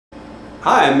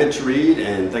Hi, I'm Mitch Reed,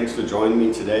 and thanks for joining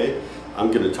me today.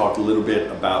 I'm going to talk a little bit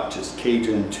about just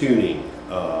Cajun tuning.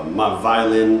 My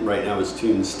violin right now is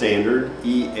tuned standard,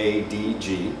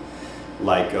 EADG,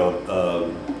 like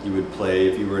you would play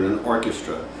if you were in an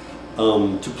orchestra.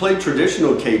 To play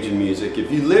traditional Cajun music,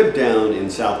 if you live down in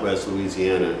southwest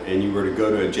Louisiana and you were to go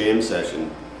to a jam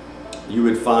session, you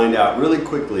would find out really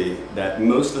quickly that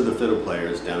most of the fiddle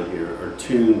players down here are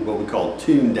tuned, what we call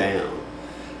tuned down.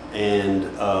 And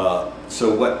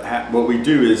so what we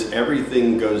do is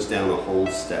everything goes down a whole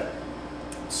step.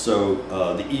 So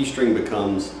the E string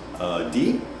becomes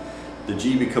D, the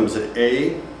G becomes an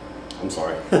A,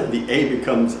 the A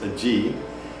becomes a G,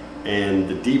 and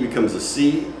the D becomes a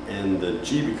C, and the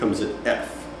G becomes an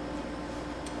F.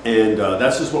 And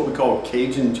that's just what we call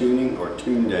Cajun tuning or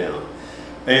tune down.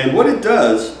 And what it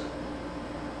does,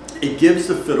 it gives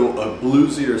the fiddle a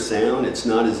bluesier sound. It's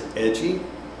not as edgy.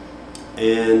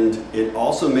 And it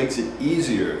also makes it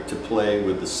easier to play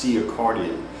with the C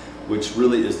accordion, which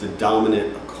really is the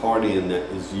dominant accordion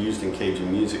that is used in Cajun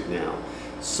music now.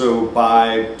 So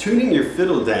by tuning your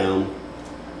fiddle down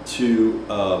to,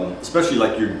 especially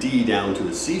like your D down to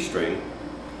the C string,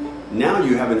 now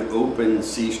you have an open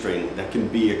C string that can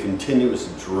be a continuous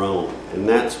drone, and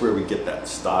that's where we get that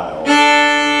style.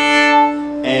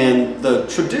 And the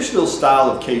traditional style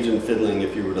of Cajun fiddling,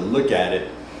 if you were to look at it,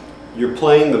 you're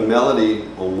playing the melody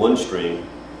on one string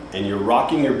and you're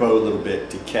rocking your bow a little bit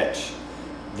to catch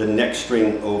the next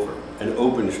string over, an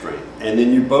open string. And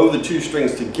then you bow the two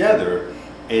strings together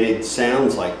and it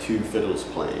sounds like two fiddles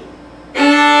playing.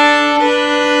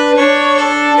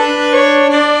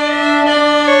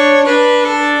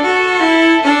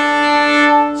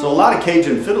 So a lot of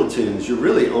Cajun fiddle tunes, you're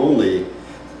really only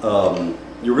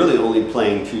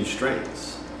playing two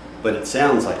strings, but it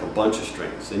sounds like a bunch of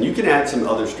strings. And you can add some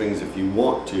other strings if you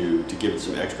want to give it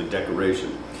some extra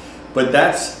decoration. But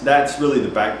that's really the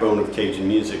backbone of Cajun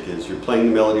music, is you're playing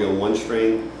the melody on one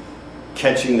string,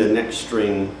 catching the next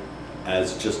string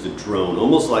as just a drone,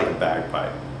 almost like a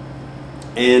bagpipe.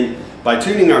 And by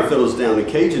tuning our fiddles down to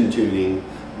Cajun tuning,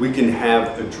 we can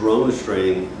have a drone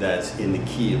string that's in the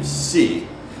key of C,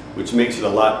 which makes it a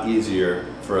lot easier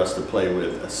for us to play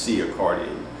with a C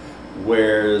accordion.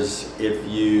 Whereas if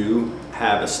you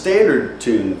have a standard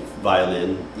tuned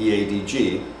violin,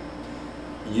 EADG,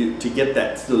 to get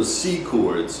those C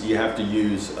chords, you have to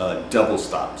use double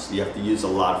stops. You have to use a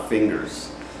lot of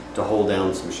fingers to hold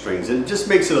down some strings. And it just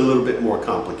makes it a little bit more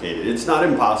complicated. It's not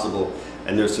impossible,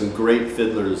 and there's some great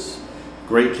fiddlers,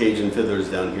 great Cajun fiddlers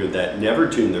down here that never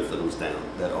tune their fiddles down,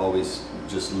 that always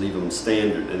just leave them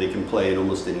standard, and they can play in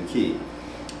almost any key.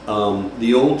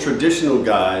 The old traditional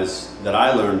guys that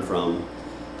I learned from,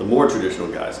 the more traditional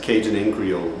guys, Cajun and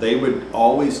Creole, they would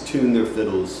always tune their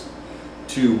fiddles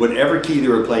to whatever key they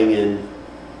were playing in.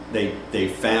 They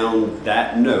found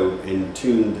that note and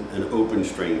tuned an open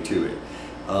string to it.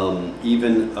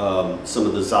 Even some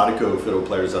of the Zydeco fiddle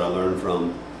players that I learned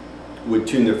from would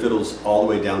tune their fiddles all the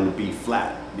way down to B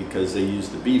flat, because they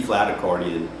used the B flat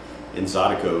accordion in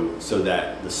Zydeco so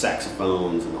that the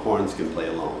saxophones and the horns can play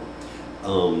along.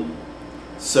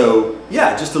 So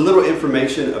yeah, just a little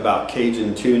information about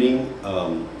Cajun tuning.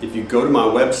 If you go to my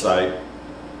website,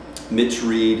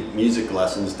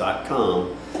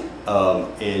 MitchReedMusicLessons.com,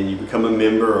 and you become a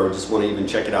member or just want to even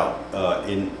check it out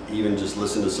and even just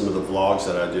listen to some of the vlogs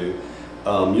that I do,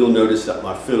 you'll notice that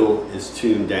my fiddle is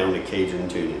tuned down to Cajun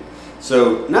tuning.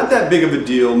 So not that big of a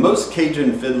deal. Most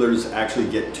Cajun fiddlers actually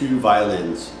get two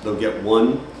violins. They'll get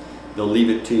one, they'll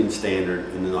leave it tuned standard,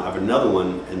 and then they'll have another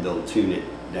one and they'll tune it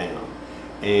down.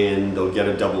 And they'll get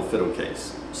a double fiddle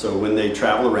case. So when they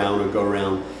travel around or go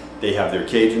around, they have their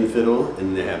Cajun fiddle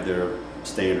and they have their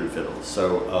standard fiddle.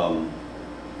 So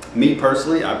me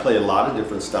personally, I play a lot of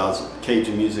different styles.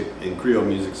 Cajun music and Creole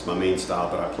music is my main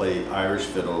style, but I play Irish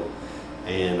fiddle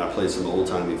and I play some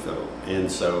old-timey fiddle.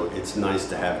 And so it's nice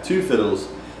to have two fiddles,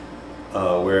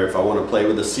 where if I want to play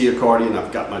with a C accordion,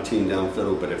 I've got my tuned down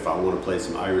fiddle, but if I want to play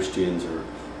some Irish tunes or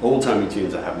old-timey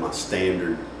tunes, I have my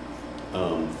standard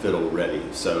fiddle ready.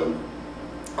 So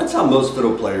that's how most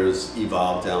fiddle players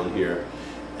evolve down here.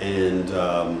 And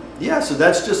yeah, so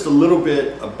that's just a little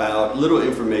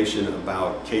information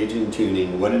about Cajun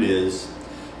tuning, what it is.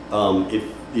 If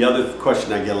the other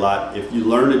question I get a lot, if you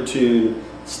learn a tune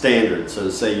standard, so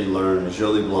say you learn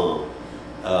Jolie Blanc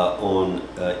on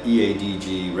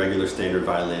EADG, regular standard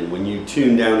violin, when you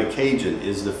tune down a Cajun,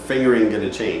 is the fingering going to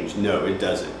change? No, it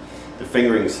doesn't. The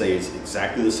fingering stays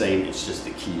exactly the same, it's just the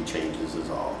key changes is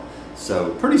all.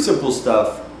 So pretty simple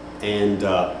stuff, and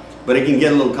but it can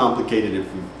get a little complicated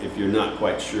if you're not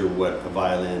quite sure what a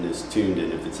violin is tuned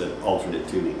in, if it's an alternate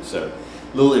tuning. So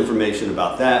little information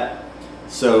about that.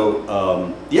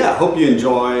 So yeah, I hope you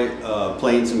enjoy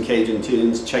playing some Cajun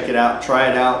tunes. Check it out, try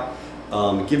it out.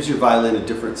 It gives your violin a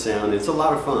different sound. It's a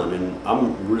lot of fun, and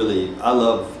I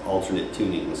love alternate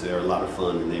tunings. They're a lot of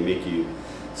fun, and they make you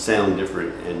sound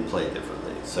different and play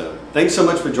differently. So thanks so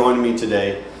much for joining me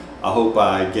today. I hope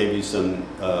I gave you some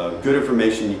good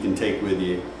information you can take with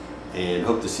you, and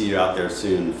hope to see you out there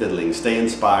soon fiddling. Stay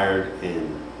inspired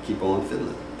and keep on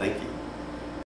fiddling. Thank you.